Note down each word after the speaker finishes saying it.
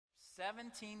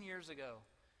17 years ago,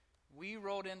 we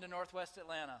rolled into Northwest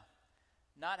Atlanta,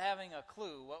 not having a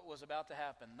clue what was about to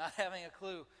happen, not having a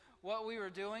clue what we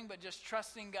were doing, but just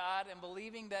trusting God and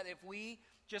believing that if we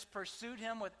just pursued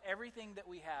Him with everything that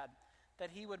we had,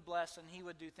 that He would bless and He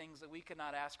would do things that we could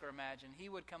not ask or imagine. He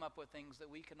would come up with things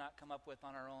that we could not come up with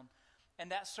on our own.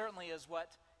 And that certainly is what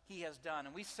He has done.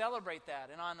 And we celebrate that.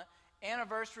 And on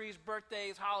anniversaries,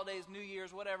 birthdays, holidays, New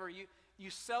Year's, whatever, you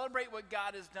celebrate what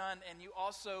God has done, and you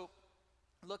also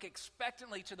look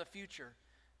expectantly to the future,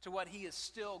 to what He is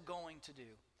still going to do.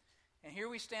 And here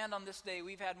we stand on this day.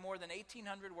 We've had more than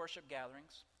 1,800 worship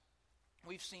gatherings.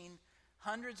 We've seen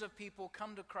hundreds of people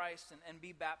come to Christ and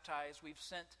be baptized. We've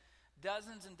sent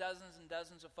dozens and dozens and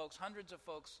dozens of folks, hundreds of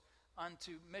folks,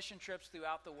 onto mission trips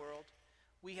throughout the world.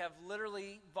 We have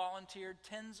literally volunteered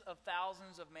tens of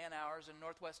thousands of man-hours in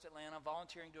Northwest Atlanta,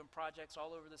 volunteering, doing projects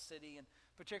all over the city, and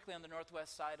particularly on the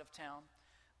northwest side of town.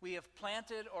 We have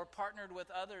planted or partnered with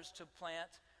others to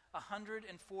plant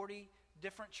 140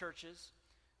 different churches.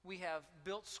 We have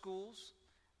built schools.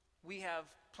 We have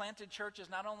planted churches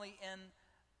not only in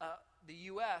the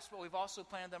U.S., but we've also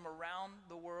planted them around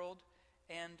the world,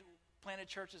 and planted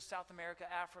churches South America,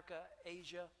 Africa,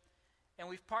 Asia. And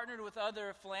we've partnered with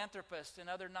other philanthropists and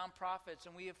other nonprofits,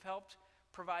 and we have helped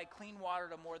provide clean water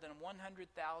to more than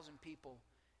 100,000 people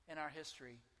in our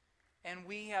history. And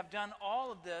we have done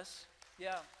all of this,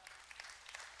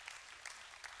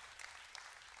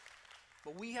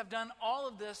 but we have done all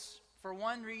of this for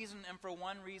one reason and for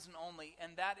one reason only,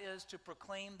 and that is to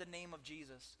proclaim the name of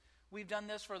Jesus. We've done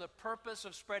this for the purpose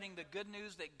of spreading the good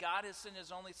news that God has sent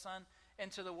His only Son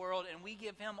into the world, and we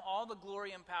give Him all the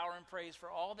glory and power and praise for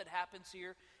all that happens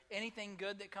here, anything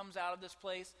good that comes out of this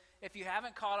place. If you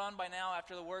haven't caught on by now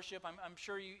after the worship, I'm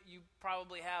sure you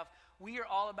probably have. We are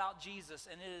all about Jesus,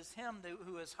 and it is Him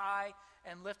who is high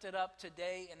and lifted up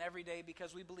today and every day,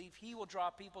 because we believe He will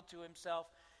draw people to Himself,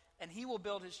 and He will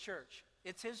build His church.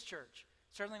 It's His church.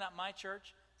 Certainly not my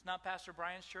church. It's not Pastor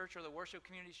Brian's church or the worship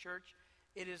community's church.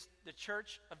 It is the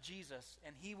church of Jesus,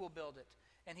 and He will build it,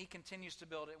 and He continues to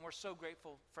build it, and we're so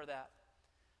grateful for that.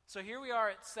 So here we are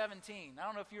at 17. I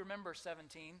don't know if you remember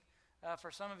 17.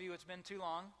 For some of you, it's been too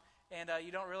long, and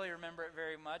you don't really remember it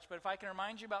very much. But if I can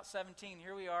remind you about 17,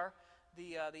 here we are.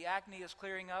 The acne is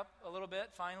clearing up a little bit,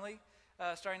 finally,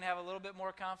 starting to have a little bit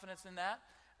more confidence in that.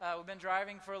 We've been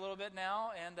driving for a little bit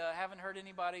now, and haven't hurt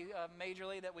anybody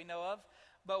majorly that we know of.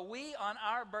 But we, on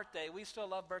our birthday, we still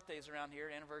love birthdays around here,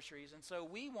 anniversaries, and so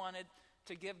we wanted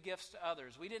to give gifts to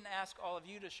others. We didn't ask all of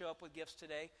you to show up with gifts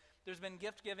today. There's been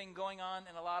gift giving going on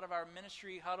in a lot of our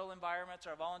ministry huddle environments,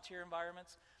 our volunteer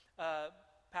environments.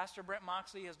 Pastor Brent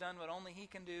Moxley has done what only he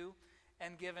can do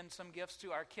and given some gifts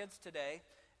to our kids today.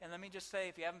 And let me just say,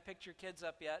 if you haven't picked your kids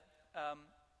up yet,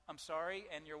 I'm sorry,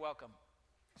 and you're welcome.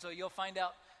 So you'll find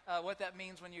out what that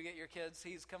means when you get your kids.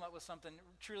 He's come up with something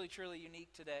truly, truly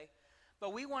unique today.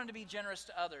 But we wanted to be generous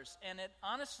to others. And it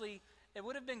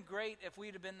would have been great if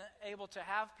we'd have been able to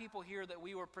have people here that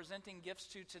we were presenting gifts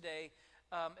to today.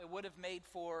 It would have made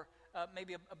for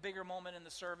maybe a bigger moment in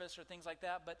the service or things like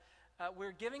that. But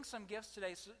we're giving some gifts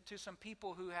today to some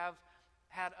people who have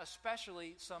had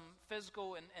especially some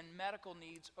physical and medical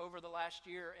needs over the last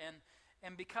year.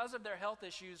 And because of their health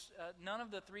issues, none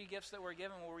of the three gifts that we're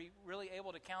given were we really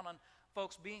able to count on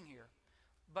folks being here.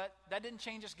 But that didn't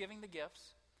change us giving the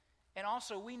gifts. And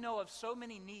also, we know of so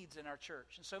many needs in our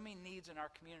church and so many needs in our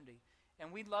community.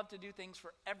 And we'd love to do things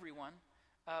for everyone,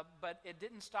 but it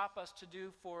didn't stop us to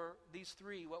do for these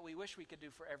three what we wish we could do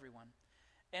for everyone.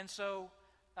 And so,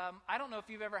 I don't know if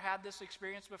you've ever had this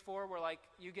experience before where, like,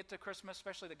 you get to Christmas,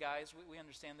 especially the guys, we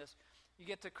understand this. You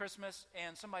get to Christmas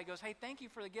and somebody goes, "Hey, thank you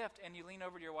for the gift." And you lean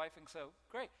over to your wife and so,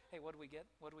 "Great. Hey, what do we get?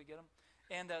 What do we get them?"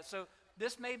 And so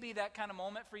this may be that kind of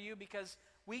moment for you, because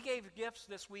we gave gifts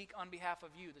this week on behalf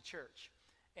of you, the church.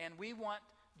 And we want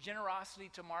generosity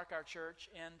to mark our church,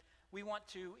 and we want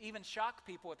to even shock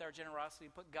people with our generosity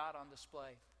and put God on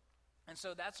display. And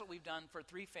so that's what we've done for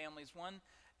three families. One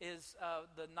is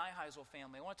the Nyheisel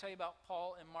family. I want to tell you about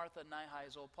Paul and Martha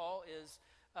Nyheisel. Paul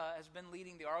has been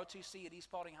leading the ROTC at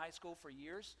East Paulding High School for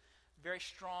years. Very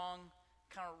strong,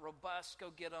 kind of robust,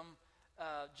 go get them,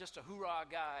 just a hoorah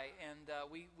guy.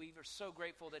 And we are so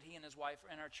grateful that he and his wife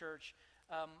are in our church.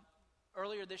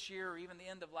 Earlier this year, or even the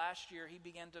end of last year, he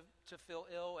began to feel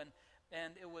ill,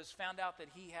 and it was found out that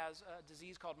he has a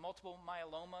disease called multiple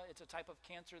myeloma. It's a type of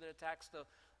cancer that attacks the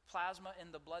plasma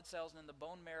in the blood cells and in the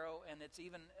bone marrow, and it's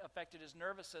even affected his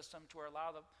nervous system to where a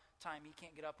lot of the time he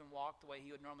can't get up and walk the way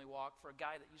he would normally walk, for a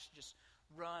guy that used to just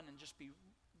run and just be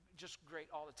just great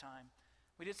all the time.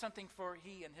 We did something for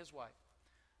he and his wife.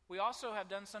 We also have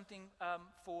done something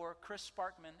for Chris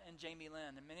Sparkman and Jamie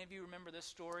Lynn. And many of you remember this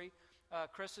story.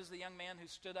 Chris is the young man who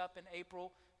stood up in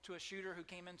April to a shooter who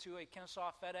came into a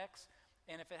Kennesaw FedEx.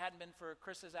 And if it hadn't been for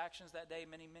Chris's actions that day,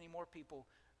 many, many more people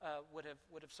would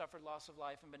have suffered loss of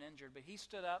life and been injured. But he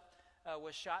stood up,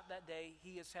 was shot that day.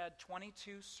 He has had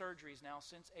 22 surgeries now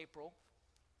since April.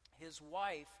 His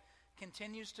wife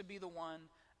continues to be the one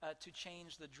to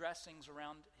change the dressings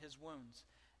around his wounds.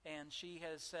 And she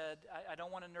has said, I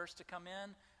don't want a nurse to come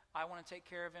in. I want to take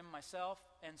care of him myself.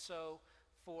 And so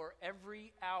for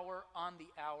every hour on the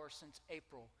hour since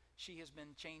April, she has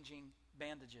been changing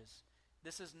bandages.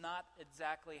 This is not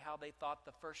exactly how they thought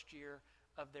the first year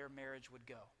of their marriage would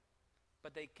go.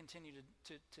 But they continue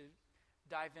to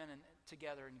dive in and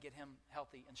together and get him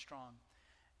healthy and strong.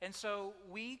 And so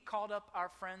we called up our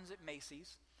friends at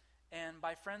Macy's. And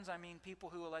by friends, I mean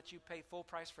people who will let you pay full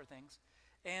price for things.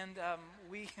 And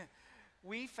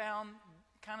we found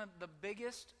kind of the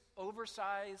biggest,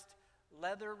 oversized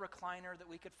leather recliner that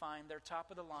we could find. They're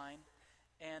top of the line.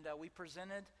 And we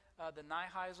presented the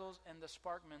Nyheisels and the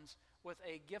Sparkmans with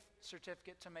a gift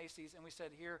certificate to Macy's. And we said,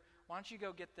 here, why don't you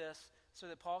go get this so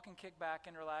that Paul can kick back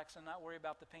and relax and not worry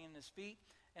about the pain in his feet,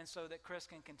 and so that Chris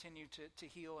can continue to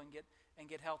heal and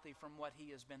get healthy from what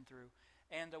he has been through.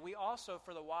 And we also,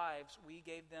 for the wives, we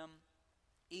gave them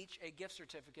each a gift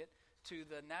certificate to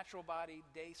the Natural Body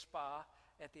Day Spa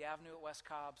at the Avenue at West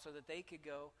Cobb so that they could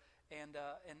go and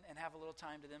have a little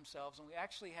time to themselves. And we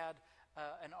actually had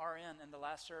an RN in the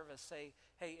last service say,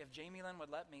 hey, if Jamie Lynn would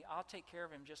let me, I'll take care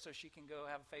of him just so she can go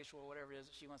have a facial or whatever it is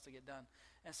that she wants to get done.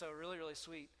 And so really, really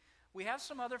sweet. We have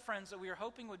some other friends that we were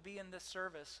hoping would be in this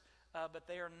service, but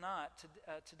they are not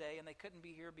today, and they couldn't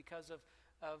be here because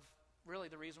of really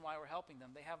the reason why we're helping them.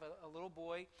 They have a little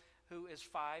boy who is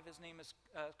 5. His name is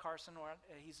Carson, or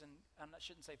he's in, I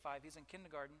shouldn't say 5, he's in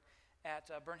kindergarten at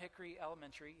Burnt Hickory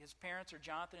Elementary. His parents are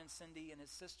Jonathan and Cindy, and his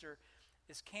sister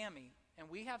is Cammie. And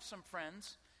we have some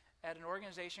friends at an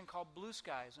organization called Blue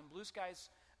Skies, and Blue Skies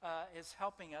is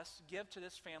helping us give to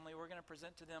this family. We're going to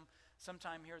present to them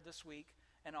sometime here this week,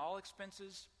 and all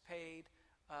expenses paid,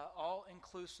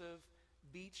 all-inclusive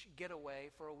beach getaway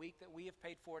for a week that we have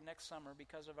paid for next summer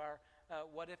because of our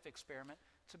What If experiment,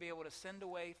 to be able to send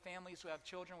away families who have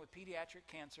children with pediatric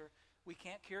cancer. We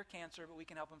can't cure cancer, but we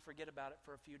can help them forget about it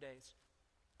for a few days.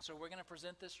 So we're going to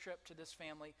present this trip to this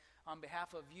family on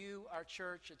behalf of you, our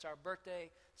church. It's our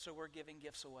birthday, so we're giving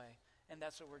gifts away. And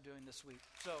that's what we're doing this week.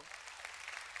 So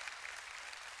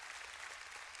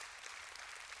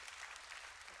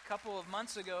a couple of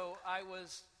months ago, I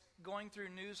was going through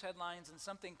news headlines and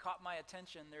something caught my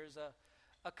attention. There's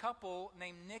a couple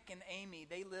named Nick and Amy.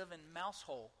 They live in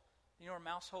Mousehole. You know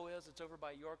where Mousehole is? It's over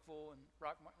by Yorkville and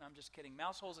Rockmore. No, I'm just kidding.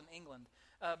 Mousehole's in England,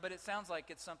 but it sounds like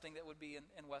it's something that would be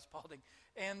in West Paulding.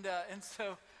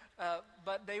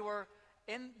 But they were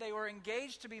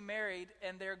engaged to be married,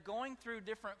 and they're going through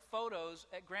different photos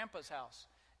at Grandpa's house,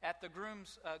 at the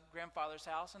groom's grandfather's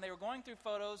house, and they were going through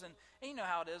photos, and you know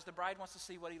how it is. The bride wants to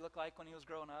see what he looked like when he was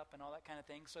growing up and all that kind of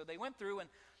thing. So they went through, and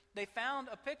they found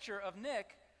a picture of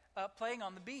Nick playing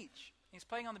on the beach. He's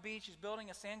playing on the beach. He's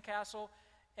building a sandcastle.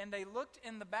 And they looked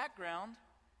in the background,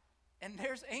 and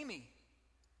there's Amy,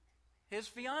 his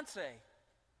fiance,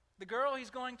 the girl he's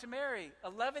going to marry.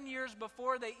 11 years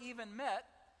before they even met,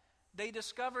 they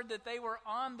discovered that they were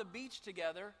on the beach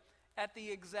together at the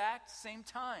exact same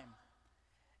time.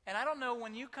 And I don't know,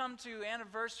 when you come to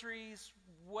anniversaries,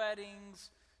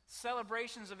 weddings,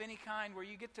 celebrations of any kind, where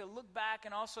you get to look back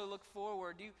and also look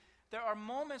forward, there are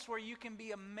moments where you can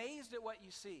be amazed at what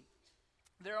you see.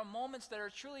 There are moments that are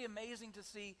truly amazing to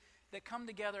see that come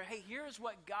together. Hey, here's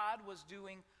what God was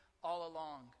doing all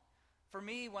along. For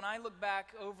me, when I look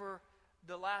back over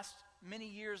the last many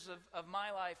years of my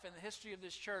life and the history of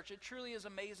this church, it truly is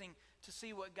amazing to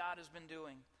see what God has been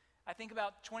doing. I think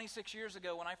about 26 years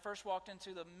ago when I first walked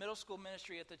into the middle school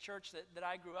ministry at the church that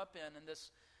I grew up in, and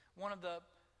one of the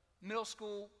middle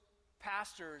school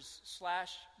pastors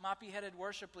 / moppy-headed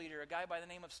worship leader, a guy by the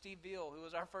name of Steve Veal, who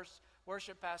was our first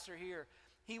worship pastor here.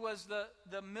 He was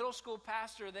the middle school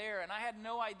pastor there, and I had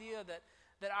no idea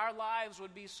that our lives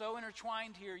would be so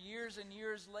intertwined here years and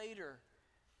years later,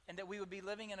 and that we would be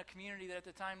living in a community that at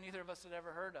the time neither of us had ever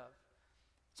heard of.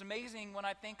 It's amazing when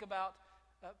I think about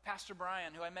Pastor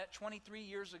Brian, who I met 23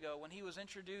 years ago when he was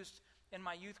introduced in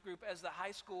my youth group as the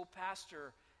high school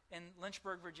pastor in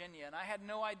Lynchburg, Virginia. And I had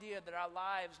no idea that our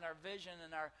lives and our vision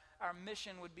and our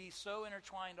mission would be so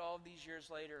intertwined all of these years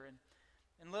later.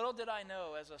 And little did I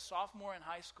know, as a sophomore in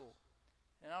high school,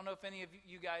 and I don't know if any of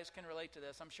you guys can relate to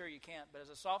this, I'm sure you can't, but as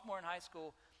a sophomore in high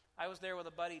school, I was there with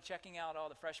a buddy checking out all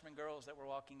the freshman girls that were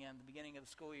walking in at the beginning of the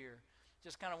school year.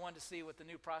 Just kind of wanted to see what the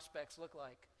new prospects look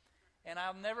like. And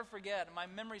I'll never forget, my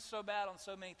memory's so bad on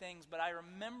so many things, but I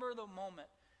remember the moment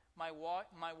my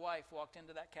wife walked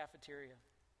into that cafeteria.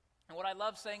 And what I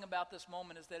love saying about this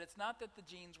moment is that it's not that the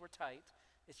jeans were tight,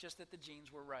 it's just that the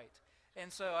jeans were right.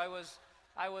 And so I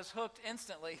was hooked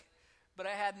instantly, but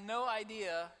I had no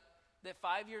idea that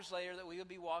 5 years later that we would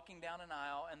be walking down an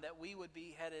aisle and that we would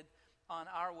be headed on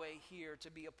our way here to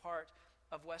be a part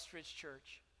of Westridge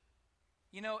Church.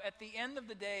 You know, at the end of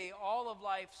the day, all of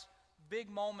life's big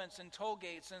moments and toll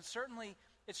gates, and certainly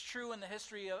it's true in the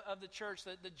history of the church,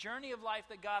 that the journey of life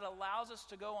that God allows us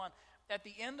to go on, at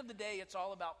the end of the day, it's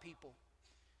all about people.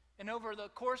 And over the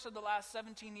course of the last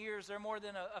 17 years, there are more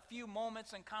than a few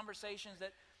moments and conversations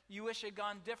that you wish had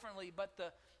gone differently, but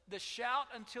the shout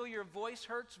until your voice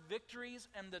hurts victories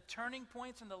and the turning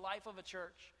points in the life of a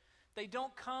church, they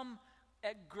don't come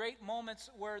at great moments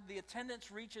where the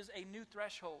attendance reaches a new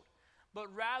threshold,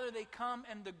 but rather they come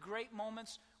in the great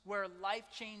moments where life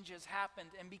change has happened,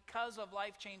 and because of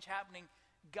life change happening,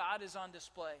 God is on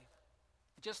display.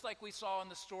 Just like we saw in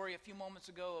the story a few moments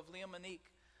ago of Leah Monique,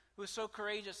 who was so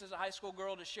courageous as a high school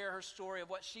girl to share her story of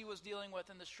what she was dealing with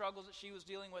and the struggles that she was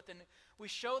dealing with. And we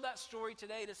show that story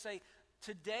today to say,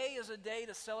 today is a day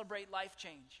to celebrate life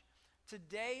change.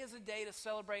 Today is a day to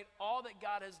celebrate all that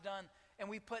God has done, and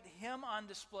we put Him on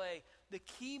display. The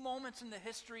key moments in the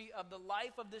history of the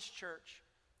life of this church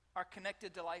are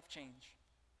connected to life change.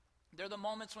 They're the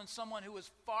moments when someone who was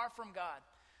far from God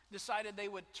decided they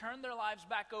would turn their lives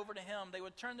back over to Him. They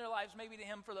would turn their lives maybe to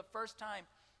Him for the first time,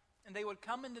 and they would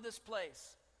come into this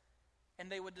place,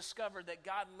 and they would discover that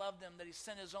God loved them, that He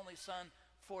sent His only Son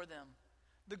for them.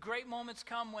 The great moments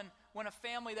come when a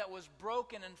family that was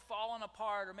broken and fallen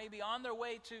apart, or maybe on their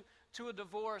way to a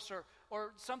divorce,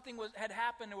 or something had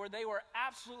happened where they were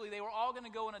all going to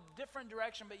go in a different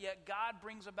direction, but yet God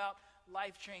brings about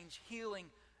life change, healing,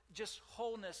 just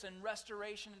wholeness and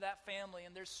restoration to that family.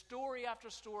 And there's story after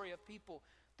story of people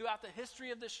throughout the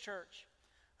history of this church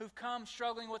who've come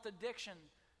struggling with addiction,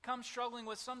 come struggling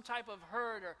with some type of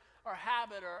hurt or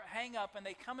habit or hang up, and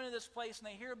they come into this place and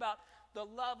they hear about the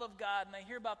love of God, and they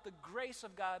hear about the grace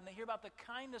of God, and they hear about the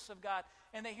kindness of God,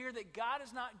 and they hear that God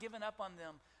has not given up on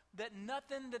them, that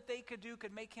nothing that they could do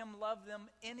could make Him love them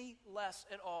any less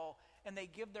at all, and they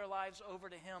give their lives over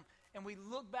to Him. And we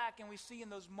look back and we see in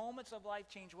those moments of life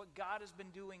change what God has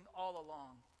been doing all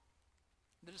along.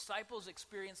 The disciples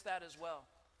experienced that as well.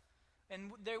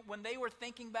 And when they were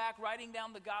thinking back, writing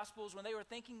down the Gospels, when they were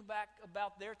thinking back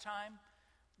about their time,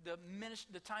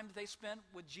 the time that they spent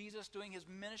with Jesus doing His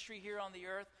ministry here on the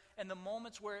earth, and the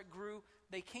moments where it grew,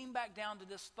 they came back down to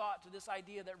this thought, to this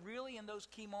idea that really in those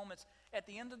key moments, at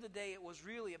the end of the day, it was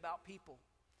really about people.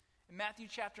 In Matthew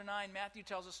chapter 9, Matthew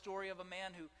tells a story of a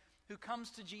man who comes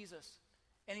to Jesus,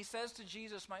 and he says to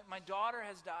Jesus, my daughter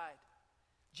has died.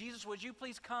 Jesus, would you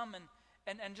please come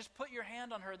and just put your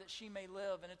hand on her that she may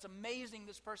live? And it's amazing,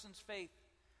 this person's faith.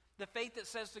 The faith that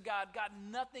says to God,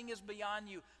 nothing is beyond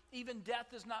you. Even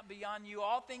death is not beyond you.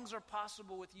 All things are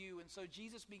possible with you. And so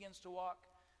Jesus begins to walk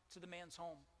to the man's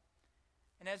home.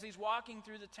 And as he's walking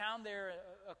through the town there,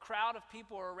 a crowd of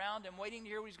people are around him, waiting to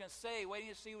hear what he's going to say, waiting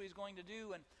to see what he's going to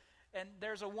do. And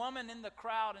there's a woman in the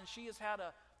crowd, and she has had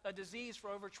a disease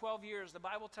for over 12 years. The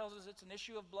Bible tells us it's an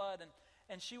issue of blood,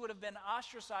 and she would have been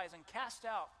ostracized and cast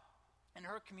out in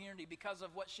her community because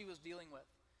of what she was dealing with.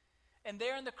 And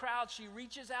there in the crowd, she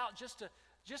reaches out just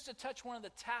to touch one of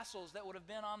the tassels that would have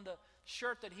been on the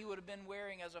shirt that he would have been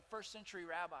wearing as a first century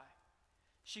rabbi.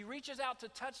 She reaches out to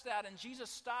touch that, and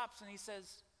Jesus stops and He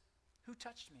says, "Who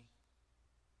touched me?"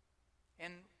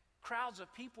 And crowds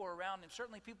of people are around him.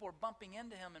 Certainly people are bumping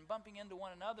into him and bumping into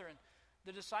one another, and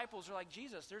the disciples are like,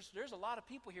 "Jesus, there's a lot of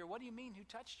people here. What do you mean, who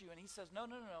touched you?" And He says, No.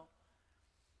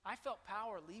 I felt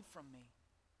power leave from me.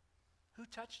 Who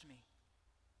touched me?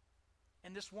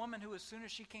 And this woman who, as soon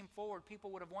as she came forward, people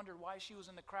would have wondered why she was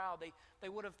in the crowd. They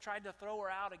would have tried to throw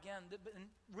her out again. And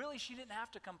really, she didn't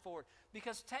have to come forward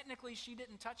because technically she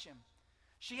didn't touch him.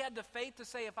 She had the faith to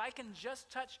say, if I can just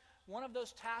touch one of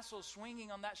those tassels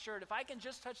swinging on that shirt, if I can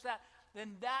just touch that,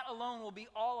 then that alone will be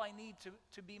all I need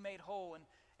to be made whole.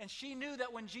 And she knew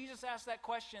that when Jesus asked that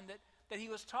question that He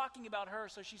was talking about her,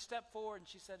 so she stepped forward and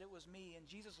she said, "It was me." And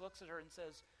Jesus looks at her and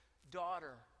says,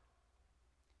 "Daughter."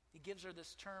 He gives her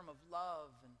this term of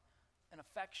love and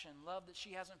affection, love that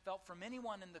she hasn't felt from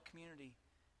anyone in the community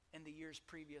in the years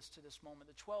previous to this moment,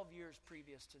 the 12 years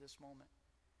previous to this moment.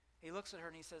 He looks at her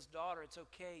and He says, "Daughter, it's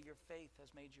okay. Your faith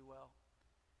has made you well."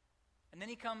 And then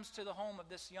He comes to the home of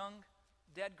this young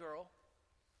dead girl,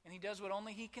 and He does what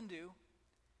only He can do.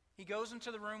 He goes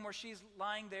into the room where she's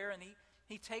lying there, and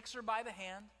he takes her by the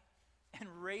hand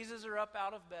and raises her up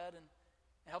out of bed,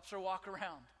 It helps her walk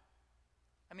around.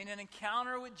 I mean, an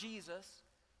encounter with Jesus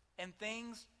and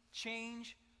things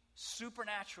change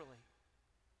supernaturally.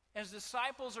 As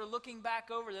disciples are looking back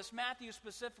over this, Matthew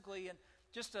specifically, and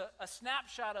just a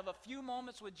snapshot of a few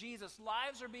moments with Jesus,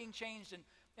 lives are being changed.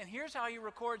 And here's how he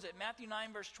records it. Matthew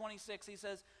 9, verse 26, he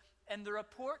says, and the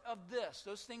report of this,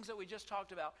 those things that we just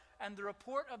talked about, and the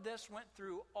report of this went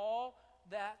through all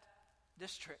that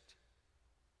district.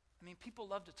 I mean, people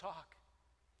love to talk.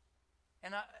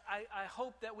 And I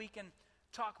hope that we can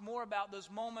talk more about those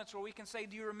moments where we can say,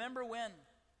 do you remember when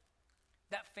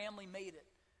that family made it?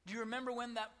 Do you remember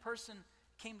when that person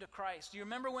came to Christ? Do you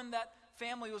remember when that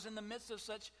family was in the midst of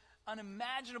such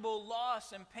unimaginable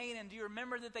loss and pain? And do you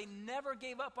remember that they never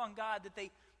gave up on God, that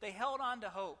they held on to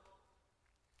hope?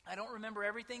 I don't remember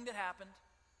everything that happened,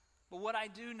 but what I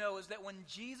do know is that when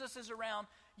Jesus is around,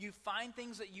 you find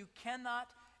things that you cannot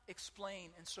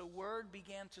explain. And so word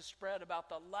began to spread about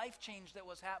the life change that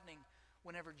was happening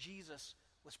whenever Jesus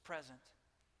was present.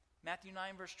 Matthew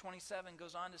 9, verse 27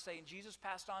 goes on to say, and Jesus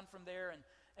passed on from there,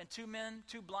 and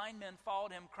two blind men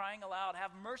followed him, crying aloud,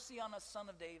 have mercy on us, Son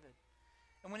of David.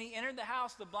 And when he entered the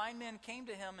house, the blind men came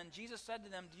to him, and Jesus said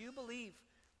to them, do you believe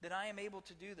that I am able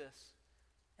to do this?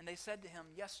 And they said to him,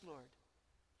 yes, Lord.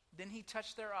 Then he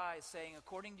touched their eyes, saying,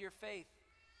 according to your faith,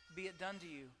 be it done to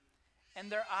you. And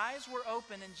their eyes were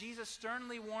open, and Jesus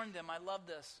sternly warned them. I love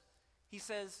this. He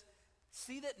says,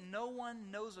 see that no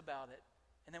one knows about it.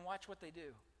 And then watch what they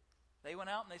do. They went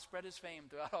out and they spread his fame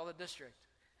throughout all the district.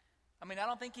 I mean, I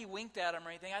don't think he winked at him or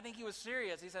anything. I think he was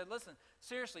serious. He said, listen,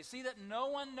 seriously, see that no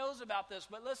one knows about this.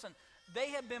 But listen,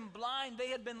 they had been blind. They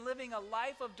had been living a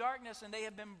life of darkness, and they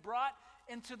had been brought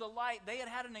into the light. They had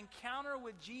had an encounter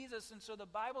with Jesus, and so the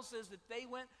Bible says that they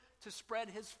went to spread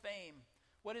his fame.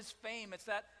 What is fame? It's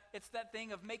that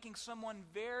thing of making someone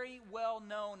very well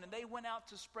known, and they went out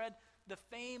to spread the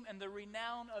fame and the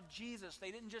renown of Jesus.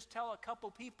 They didn't just tell a couple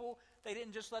people. They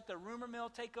didn't just let the rumor mill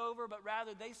take over, but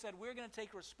rather they said, we're going to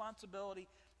take responsibility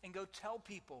and go tell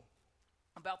people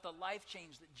about the life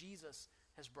change that Jesus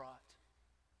has brought.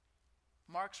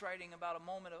 Mark's writing about a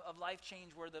moment of life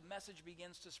change where the message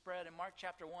begins to spread in Mark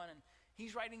chapter 1, and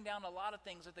he's writing down a lot of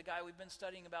things that the guy we've been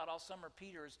studying about all summer,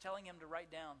 Peter, is telling him to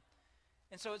write down.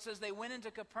 And so it says they went into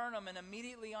Capernaum, and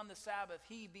immediately on the Sabbath,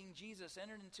 he, being Jesus,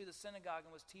 entered into the synagogue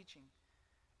and was teaching.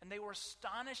 And they were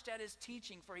astonished at his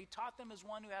teaching, for he taught them as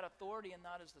one who had authority and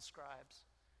not as the scribes.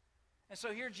 And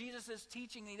so here Jesus is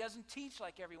teaching, and he doesn't teach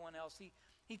like everyone else.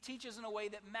 He teaches in a way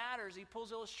that matters. He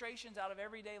pulls illustrations out of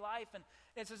everyday life. And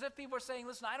it's as if people are saying,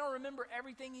 listen, I don't remember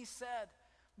everything he said,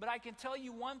 but I can tell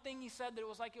you one thing he said that it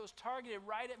was like it was targeted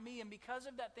right at me. And because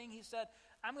of that thing he said,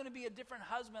 I'm going to be a different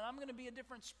husband. I'm going to be a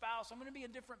different spouse. I'm going to be a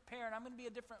different parent. I'm going to be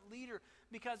a different leader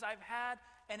because I've had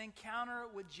an encounter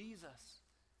with Jesus.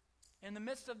 In the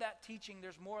midst of that teaching,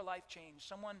 there's more life change.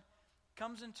 Someone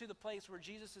comes into the place where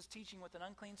Jesus is teaching with an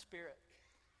unclean spirit.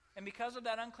 And because of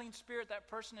that unclean spirit, that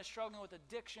person is struggling with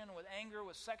addiction, with anger,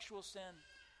 with sexual sin.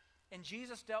 And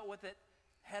Jesus dealt with it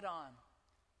head on.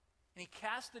 And he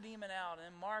cast the demon out.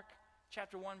 And in Mark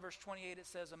chapter 1, verse 28, it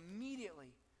says,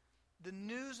 immediately the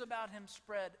news about him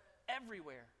spread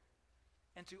everywhere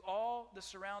and to all the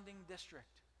surrounding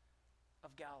district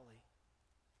of Galilee.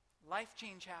 Life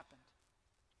change happened.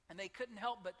 And they couldn't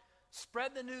help but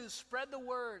spread the news, spread the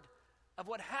word of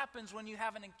what happens when you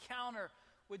have an encounter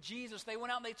with Jesus. They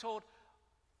went out and they told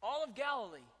all of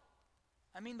Galilee.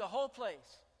 I mean, the whole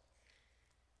place.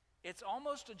 It's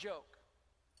almost a joke,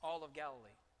 all of Galilee.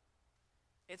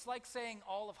 It's like saying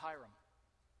all of Hiram.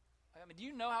 I mean, do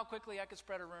you know how quickly I could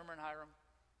spread a rumor in Hiram?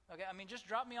 Okay, I mean, just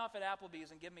drop me off at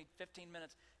Applebee's and give me 15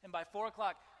 minutes, and by 4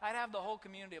 o'clock, I'd have the whole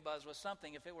community abuzz with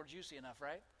something if it were juicy enough,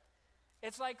 right?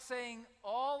 It's like saying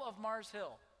all of Mars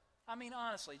Hill. I mean,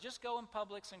 honestly, just go in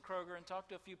Publix and Kroger and talk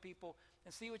to a few people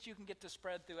and see what you can get to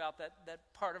spread throughout that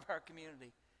part of our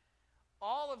community.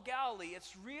 All of Galilee,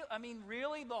 it's real. I mean,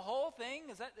 really, the whole thing?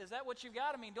 Is that what you've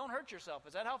got? I mean, don't hurt yourself.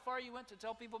 Is that how far you went to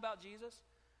tell people about Jesus?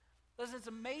 Listen, it's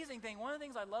an amazing thing. One of the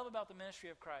things I love about the ministry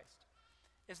of Christ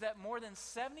is that more than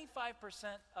 75%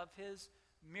 of his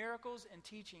miracles and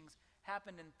teachings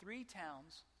happened in 3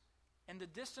 towns, and the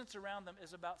distance around them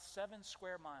is about 7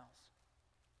 square miles.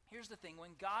 Here's the thing.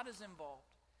 When God is involved,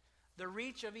 the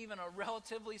reach of even a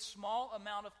relatively small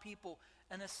amount of people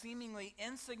and a seemingly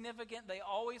insignificant, they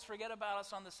always forget about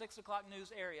us on the 6 o'clock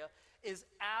news area, is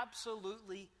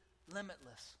absolutely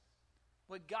limitless.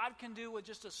 What God can do with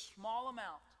just a small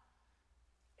amount,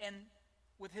 and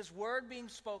with his word being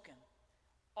spoken,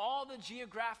 all the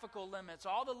geographical limits,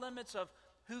 all the limits of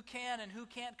who can and who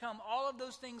can't come, all of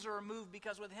those things are removed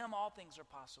because with him all things are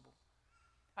possible.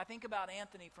 I think about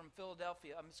Anthony from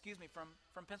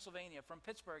from Pennsylvania, from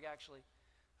Pittsburgh actually,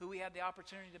 who we had the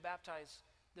opportunity to baptize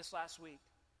this last week.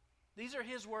 These are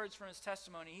his words from his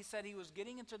testimony. He said he was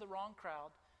getting into the wrong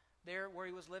crowd there where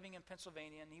he was living in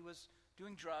Pennsylvania, and he was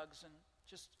doing drugs and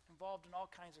just involved in all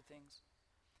kinds of things.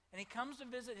 And he comes to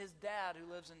visit his dad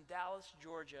who lives in Dallas,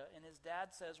 Georgia, and his dad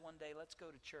says one day, let's go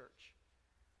to church.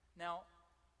 Now,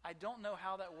 I don't know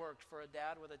how that worked for a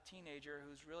dad with a teenager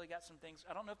who's really got some things.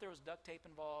 I don't know if there was duct tape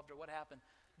involved or what happened,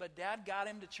 but Dad got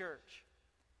him to church.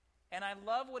 And I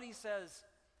love what he says.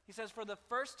 He says, for the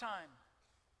first time,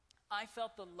 I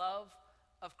felt the love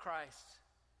of Christ.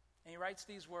 And he writes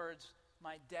these words,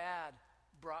 my dad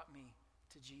brought me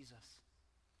to Jesus.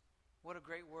 What a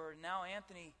great word. Now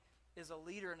Anthony is a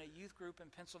leader in a youth group in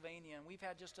Pennsylvania, and we've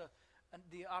had just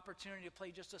the opportunity to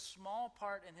play just a small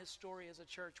part in his story as a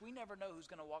church. We never know who's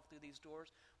going to walk through these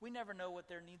doors. We never know what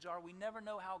their needs are. We never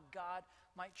know how God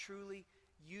might truly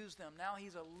use them. Now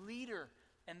he's a leader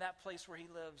in that place where he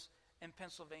lives in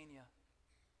Pennsylvania.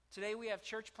 Today we have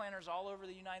church planners all over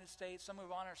the United States. Some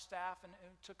who are on our staff and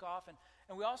took off.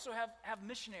 And we also have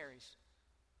missionaries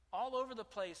all over the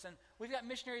place. And we've got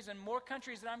missionaries in more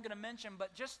countries that I'm going to mention,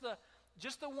 but just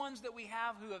the ones that we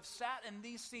have who have sat in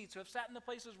these seats, who have sat in the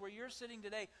places where you're sitting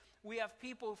today. We have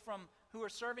people who are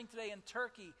serving today in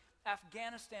Turkey,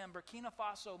 Afghanistan, Burkina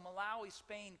Faso, Malawi,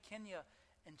 Spain, Kenya,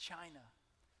 and China.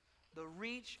 The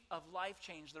reach of life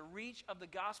change, the reach of the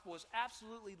gospel is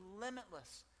absolutely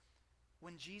limitless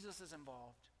when Jesus is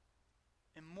involved.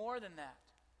 And more than that,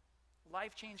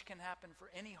 life change can happen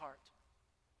for any heart,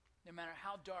 no matter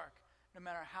how dark, no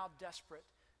matter how desperate,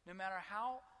 no matter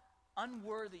how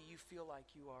unworthy you feel like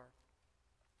you are.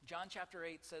 John chapter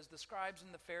 8 says, the scribes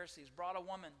and the Pharisees brought a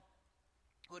woman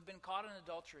who had been caught in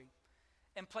adultery.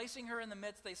 And placing her in the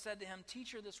midst, they said to him,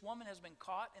 Teacher, this woman has been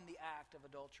caught in the act of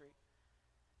adultery.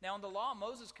 Now in the law,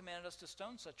 Moses commanded us to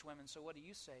stone such women. So what do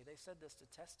you say? They said this to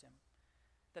test him,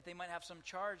 that they might have some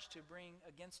charge to bring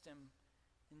against him.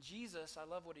 And Jesus, I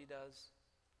love what he does.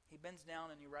 He bends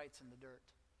down and he writes in the dirt.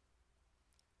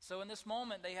 So in this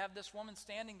moment, they have this woman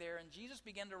standing there, and Jesus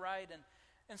began to write.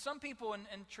 And some people in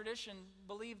tradition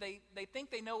believe they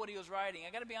think they know what he was writing.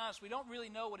 I got to be honest, we don't really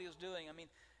know what he was doing. I mean,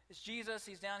 it's Jesus.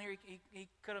 He's down here. He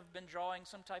could have been drawing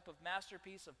some type of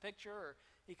masterpiece of picture, or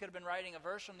he could have been writing a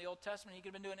verse from the Old Testament. He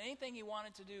could have been doing anything he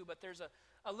wanted to do. But there's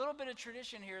a little bit of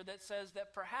tradition here that says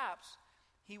that perhaps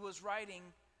he was writing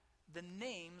the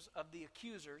names of the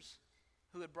accusers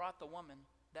who had brought the woman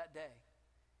that day.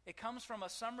 It comes from a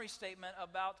summary statement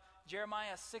about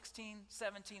Jeremiah 16,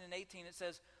 17, and 18. It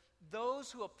says,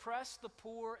 those who oppress the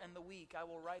poor and the weak, I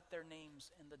will write their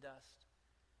names in the dust.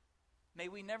 May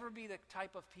we never be the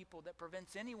type of people that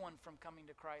prevents anyone from coming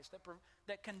to Christ,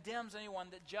 that condemns anyone,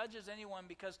 that judges anyone,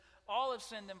 because all have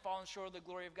sinned and fallen short of the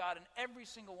glory of God, and every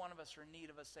single one of us are in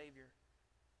need of a Savior.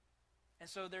 And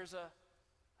so there's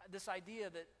this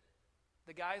idea that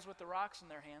the guys with the rocks in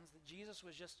their hands, that Jesus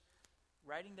was just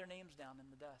writing their names down in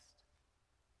the dust.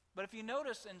 But if you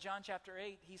notice in John chapter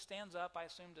 8, he stands up, I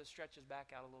assume, to stretch his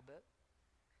back out a little bit.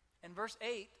 And verse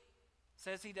 8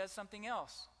 says he does something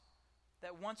else,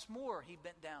 that once more he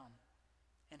bent down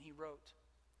and he wrote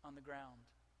on the ground.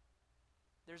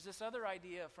 There's this other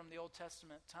idea from the Old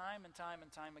Testament, time and time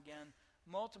and time again,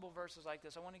 multiple verses like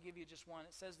this. I want to give you just one.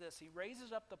 It says this, he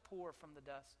raises up the poor from the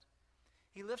dust.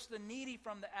 He lifts the needy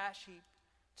from the ash heap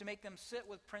to make them sit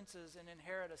with princes and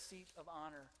inherit a seat of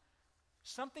honor.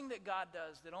 Something that God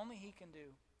does that only he can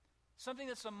do. Something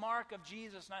that's the mark of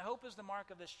Jesus, and I hope is the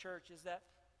mark of this church, is that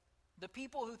the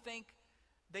people who think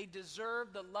they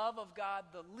deserve the love of God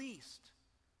the least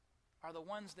are the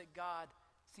ones that God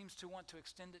seems to want to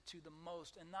extend it to the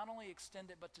most. And not only extend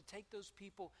it, but to take those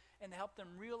people and help them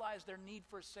realize their need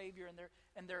for a Savior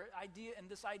and their idea, and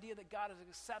this idea that God has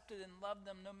accepted and loved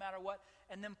them no matter what,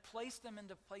 and then place them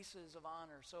into places of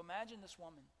honor. So imagine this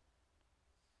woman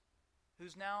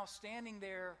who's now standing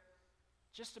there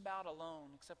just about alone,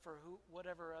 except for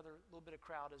whatever other little bit of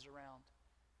crowd is around.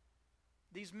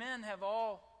 These men have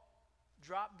all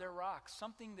dropped their rocks,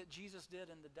 something that Jesus did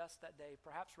in the dust that day,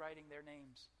 perhaps writing their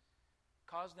names,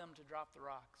 caused them to drop the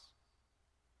rocks.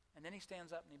 And then he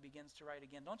stands up and he begins to write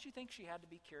again. Don't you think she had to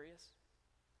be curious?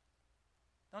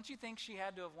 Don't you think she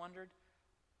had to have wondered,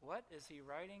 what is he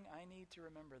writing? I need to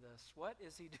remember this. What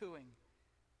is he doing?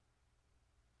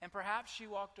 And perhaps she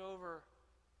walked over,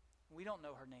 we don't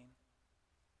know her name,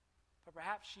 but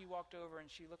perhaps she walked over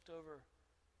and she looked over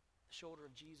the shoulder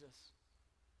of Jesus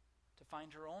to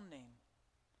find her own name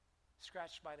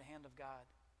scratched by the hand of God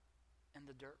in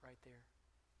the dirt right there.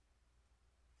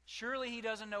 Surely he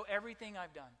doesn't know everything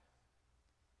I've done.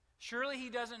 Surely he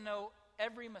doesn't know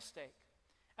every mistake.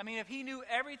 I mean, if he knew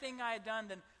everything I had done,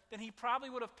 then he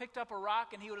probably would have picked up a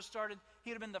rock and he would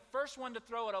have been the first one to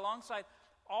throw it alongside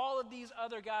all of these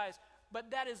other guys.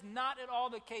 But that is not at all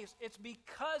the case. It's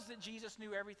because that Jesus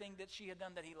knew everything that she had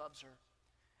done that he loves her.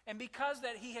 And because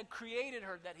that he had created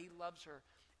her that he loves her.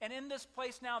 And in this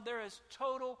place now there is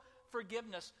total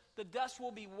forgiveness. The dust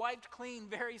will be wiped clean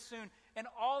very soon, and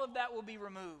all of that will be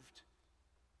removed.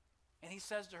 And he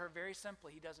says to her very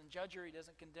simply, he doesn't judge her, he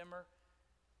doesn't condemn her.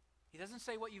 He doesn't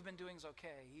say what you've been doing is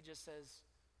okay. He just says,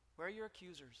 where are your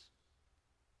accusers?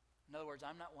 In other words,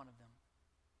 I'm not one of them.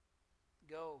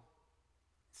 Go,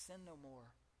 sin no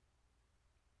more.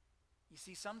 You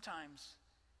see, sometimes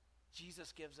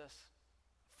Jesus gives us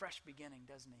a fresh beginning,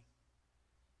 doesn't he?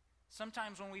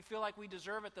 Sometimes when we feel like we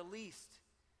deserve it the least,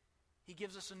 he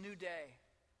gives us a new day.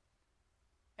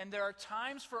 And there are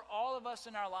times for all of us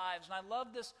in our lives, and I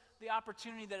love this, the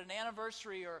opportunity that an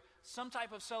anniversary or some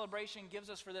type of celebration gives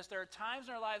us for this. There are times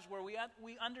in our lives where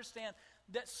we understand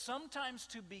that sometimes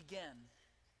to begin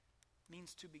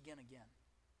means to begin again.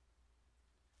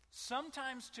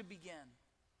 Sometimes to begin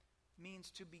means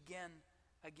to begin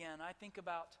again. I think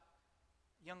about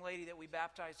a young lady that we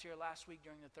baptized here last week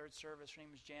during the third service. Her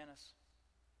name is Janice.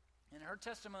 In her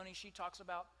testimony, she talks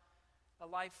about a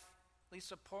life, at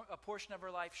least a portion of her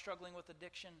life, struggling with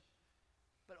addiction,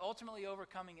 but ultimately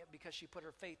overcoming it because she put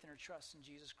her faith and her trust in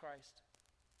Jesus Christ.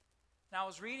 Now, I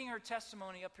was reading her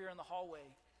testimony up here in the hallway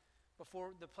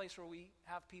before the place where we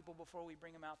have people before we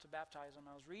bring them out to baptize them.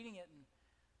 I was reading it, and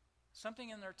something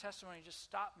in her testimony just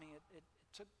stopped me. It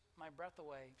took my breath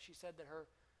away. She said that her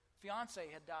fiance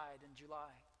had died in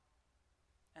July.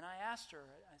 And I asked her,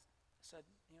 I said,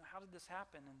 how did this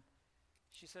happen? And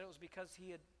she said it was because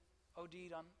he had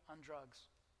OD'd on drugs.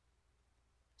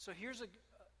 So here's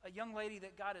a young lady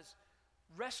that God has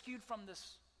rescued from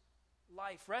this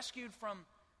life, rescued from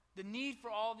the need for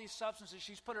all these substances.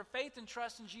 She's put her faith and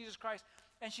trust in Jesus Christ,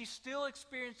 and she's still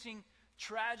experiencing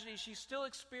tragedy. She's still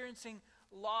experiencing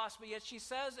loss, but yet she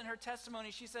says in her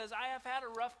testimony, she says, I have had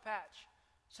a rough patch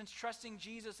since trusting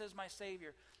Jesus as my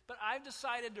Savior, but I've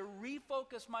decided to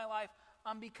refocus my life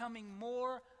on becoming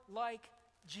more like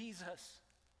Jesus.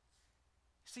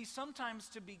 See, sometimes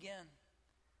to begin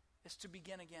is to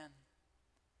begin again.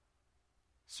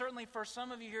 Certainly for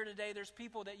some of you here today, there's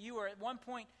people that you are at one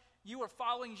point, you were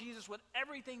following Jesus with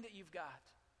everything that you've got.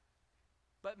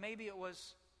 But maybe it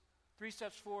was 3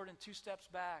 steps forward and 2 steps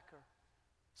back, or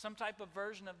some type of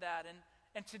version of that.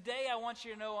 And today I want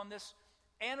you to know, on this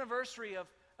anniversary of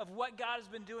what God has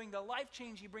been doing, the life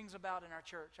change he brings about in our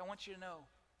church, I want you to know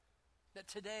that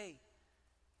today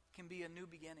can be a new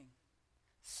beginning.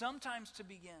 Sometimes to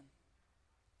begin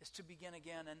is to begin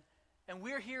again. And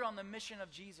we're here on the mission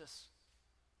of Jesus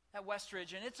at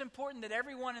Westridge, and it's important that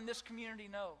everyone in this community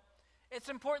know. It's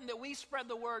important that we spread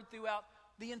the word throughout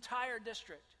the entire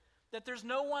district, that there's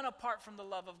no one apart from the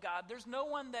love of God. There's no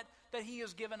one that he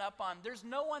has given up on. There's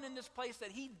no one in this place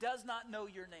that he does not know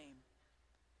your name.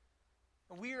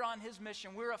 And we are on his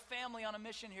mission. We're a family on a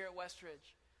mission here at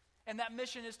Westridge. And that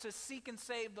mission is to seek and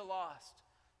save the lost.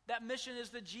 That mission is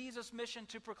the Jesus mission,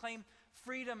 to proclaim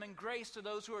freedom and grace to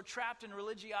those who are trapped in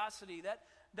religiosity.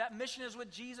 That mission is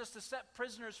with Jesus, to set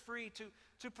prisoners free,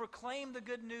 to proclaim the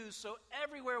good news. So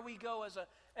everywhere we go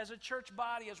as a church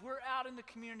body, as we're out in the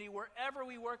community, wherever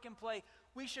we work and play,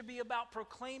 we should be about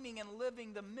proclaiming and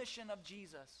living the mission of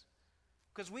Jesus.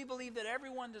 Because we believe that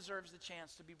everyone deserves the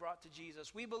chance to be brought to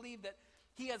Jesus. We believe that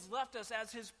he has left us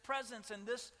as his presence in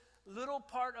this little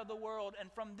part of the world.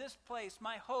 And from this place,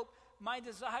 my hope, my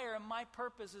desire, and my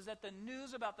purpose is that the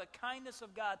news about the kindness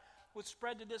of God would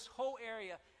spread to this whole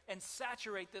area and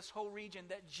saturate this whole region,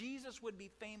 that Jesus would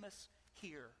be famous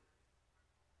here.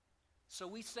 So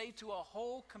we say to a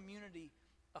whole community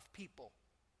of people,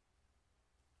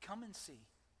 come and see.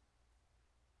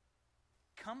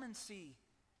 Come and see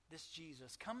this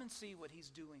Jesus. Come and see what he's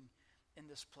doing in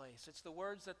this place. It's the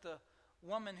words that the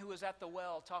woman who was at the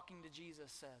well talking to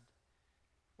Jesus said.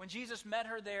 When Jesus met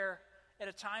her there at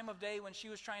a time of day when she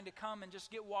was trying to come and just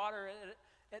get water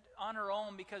on her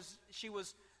own, because she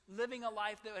was living a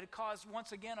life that had caused,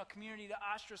 once again, a community to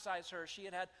ostracize her. She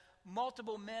had had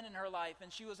multiple men in her life,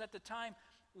 and she was at the time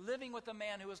living with a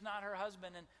man who was not her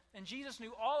husband. And Jesus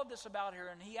knew all of this about her,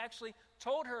 and he actually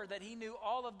told her that he knew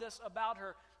all of this about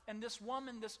her. And this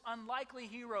woman, this unlikely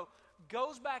hero,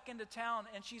 goes back into town,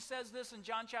 and she says this in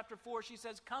John chapter 4. She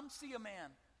says, come see a man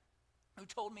who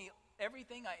told me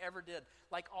everything I ever did,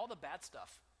 like all the bad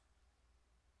stuff.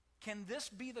 Can this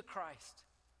be the Christ?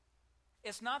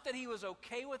 It's not that he was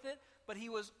okay with it, but he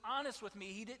was honest with me.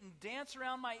 He didn't dance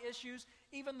around my issues,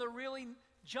 even the really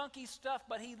junky stuff,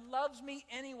 but he loves me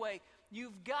anyway.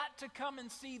 You've got to come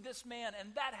and see this man.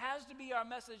 And that has to be our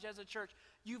message as a church.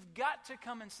 You've got to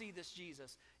come and see this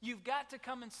Jesus. You've got to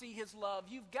come and see his love.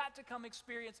 You've got to come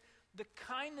experience the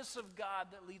kindness of God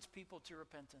that leads people to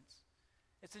repentance.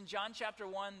 It's in John chapter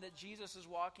 1 that Jesus is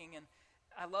walking, and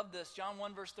I love this. John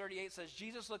 1 verse 38 says,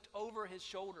 Jesus looked over his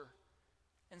shoulder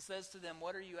and says to them,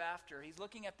 what are you after? He's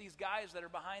looking at these guys that are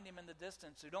behind him in the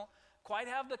distance who don't quite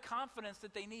have the confidence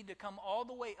that they need to come all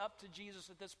the way up to Jesus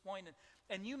at this point.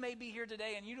 And you may be here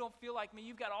today and you don't feel like me.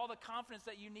 You've got all the confidence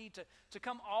that you need to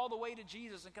come all the way to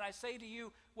Jesus. And can I say to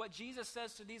you, what Jesus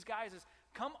says to these guys is,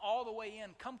 come all the way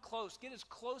in, come close, get as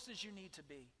close as you need to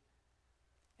be.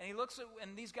 And he looks at,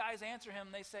 and these guys answer him,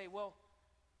 and they say, well,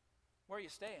 where are you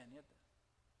staying?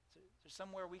 There's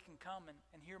somewhere we can come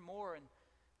and hear more. And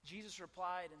Jesus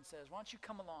replied and says, why don't you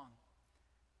come along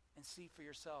and see for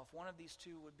yourself? One of these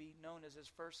two would be known as his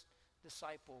first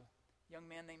disciple, a young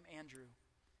man named Andrew.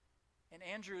 And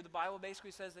Andrew, the Bible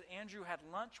basically says that Andrew had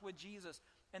lunch with Jesus,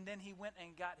 and then he went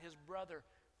and got his brother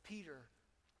Peter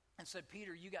and said,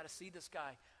 Peter, you got to see this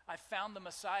guy. I found the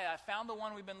Messiah. I found the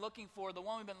one we've been looking for, the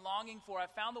one we've been longing for. I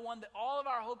found the one that all of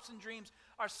our hopes and dreams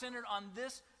are centered on.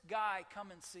 This guy.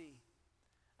 Come and see.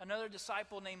 Another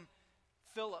disciple named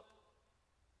Philip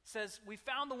says, we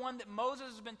found the one that Moses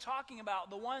has been talking about,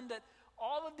 the one that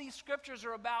all of these scriptures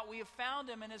are about. We have found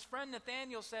him. And his friend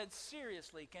Nathanael said,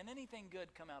 seriously, can anything good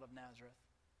come out of Nazareth?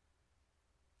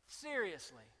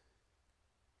 Seriously.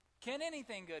 Can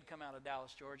anything good come out of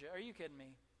Dallas, Georgia? Are you kidding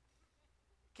me?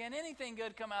 Can anything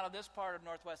good come out of this part of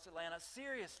Northwest Atlanta?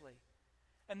 Seriously.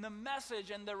 And the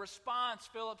message and the response,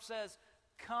 Philip says,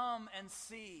 come and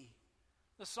see.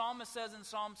 The psalmist says in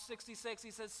Psalm 66,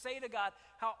 he says, say to God,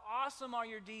 how awesome are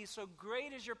your deeds, so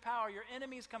great is your power. Your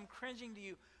enemies come cringing to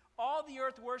you. All the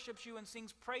earth worships you and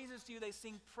sings praises to you. They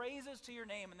sing praises to your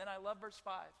name. And then I love verse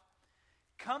 5.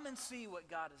 Come and see what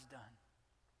God has done.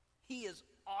 He is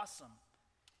awesome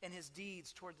in his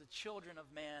deeds toward the children of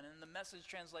man. And in the Message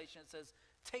translation, it says,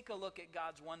 take a look at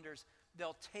God's wonders.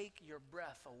 They'll take your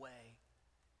breath away.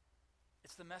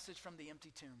 It's the message from the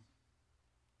empty tomb.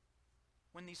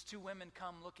 When these two women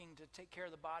come looking to take care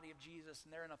of the body of Jesus,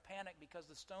 and they're in a panic because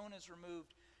the stone is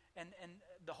removed and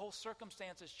the whole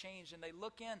circumstance has changed, and they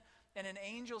look in, and an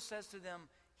angel says to them,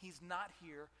 he's not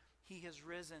here, he has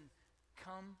risen.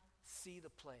 Come see the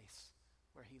place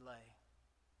where he lay.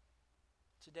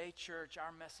 Today, church,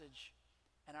 our message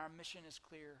and our mission is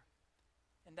clear,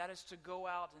 and that is to go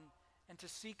out and to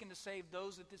seek and to save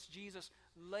those that this Jesus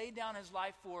laid down his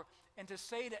life for, and to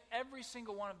say to every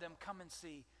single one of them, come and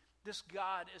see. This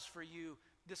God is for you.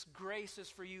 This grace is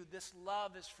for you. This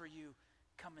love is for you.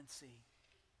 Come and see.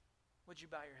 Would you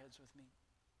bow your heads with me?